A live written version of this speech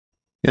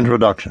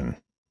Introduction.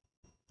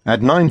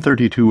 At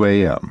 9:32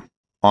 a.m.,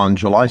 on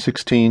July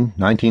 16,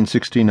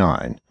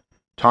 1969,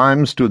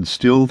 time stood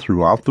still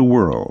throughout the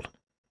world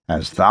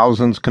as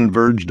thousands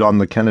converged on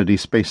the Kennedy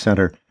Space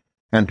Center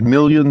and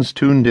millions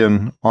tuned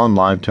in on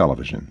live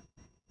television.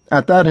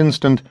 At that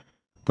instant,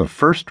 the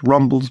first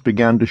rumbles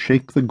began to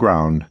shake the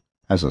ground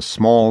as a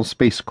small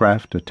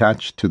spacecraft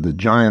attached to the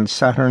giant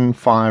Saturn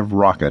V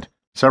rocket,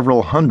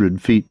 several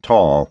hundred feet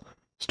tall,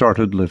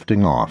 started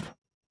lifting off.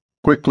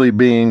 Quickly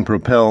being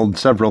propelled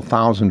several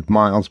thousand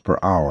miles per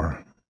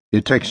hour,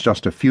 it takes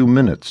just a few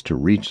minutes to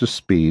reach a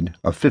speed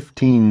of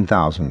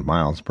 15,000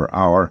 miles per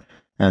hour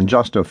and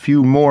just a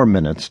few more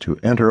minutes to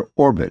enter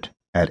orbit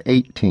at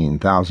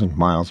 18,000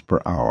 miles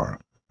per hour.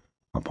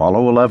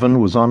 Apollo 11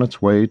 was on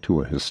its way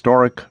to a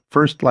historic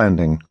first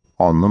landing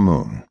on the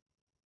Moon.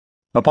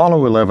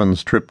 Apollo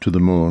 11's trip to the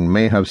Moon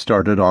may have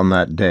started on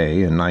that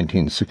day in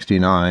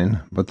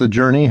 1969, but the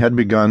journey had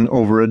begun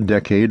over a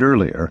decade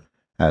earlier,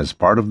 as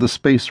part of the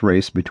space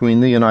race between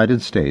the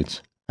United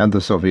States and the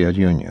Soviet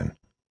Union.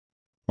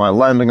 While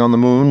landing on the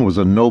Moon was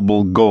a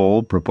noble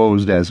goal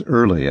proposed as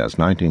early as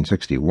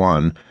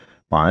 1961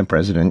 by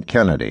President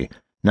Kennedy,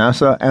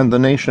 NASA and the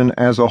nation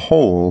as a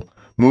whole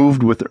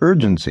moved with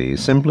urgency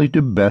simply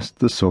to best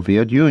the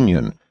Soviet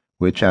Union,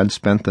 which had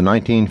spent the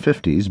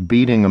 1950s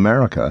beating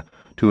America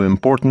to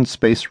important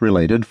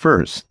space-related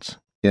firsts,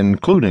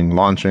 including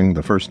launching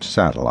the first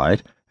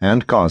satellite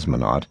and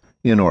cosmonaut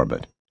in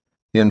orbit.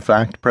 In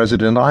fact,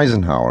 President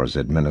Eisenhower's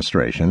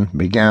administration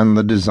began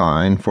the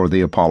design for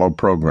the Apollo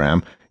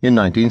program in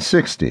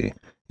 1960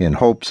 in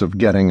hopes of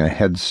getting a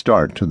head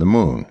start to the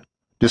Moon,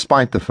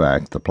 despite the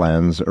fact the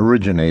plans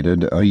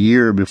originated a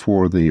year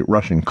before the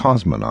Russian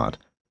cosmonaut,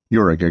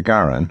 Yuri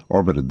Gagarin,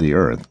 orbited the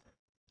Earth,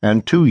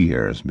 and 2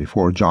 years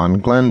before John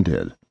Glenn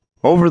did.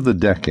 Over the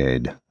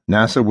decade,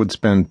 NASA would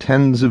spend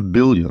tens of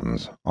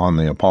billions on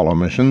the Apollo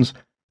missions,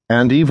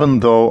 and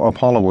even though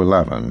Apollo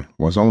 11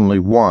 was only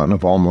one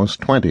of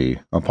almost 20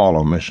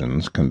 Apollo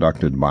missions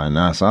conducted by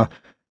NASA,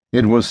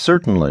 it was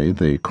certainly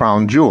the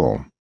crown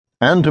jewel.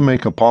 And to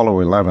make Apollo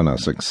 11 a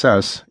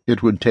success,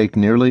 it would take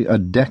nearly a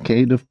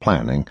decade of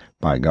planning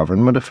by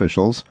government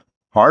officials,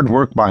 hard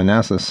work by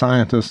NASA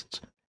scientists,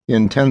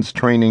 intense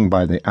training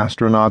by the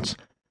astronauts,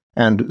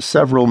 and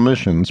several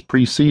missions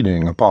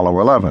preceding Apollo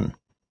 11.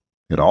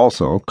 It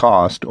also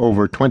cost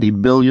over $20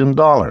 billion,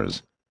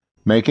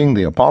 making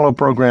the Apollo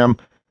program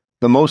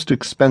the most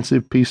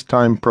expensive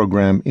peacetime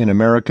program in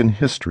American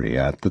history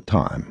at the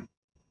time.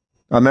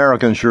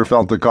 Americans sure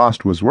felt the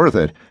cost was worth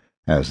it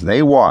as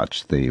they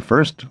watched the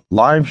first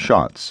live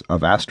shots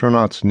of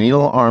astronauts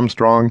Neil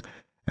Armstrong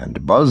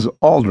and Buzz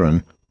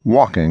Aldrin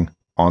walking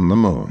on the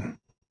Moon.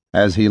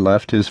 As he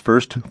left his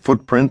first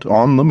footprint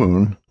on the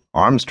Moon,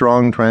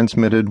 Armstrong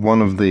transmitted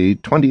one of the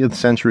 20th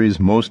century's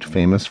most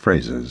famous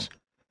phrases: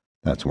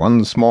 "That's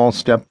one small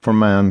step for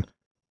man,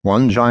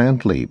 one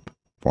giant leap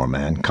for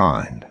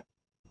mankind."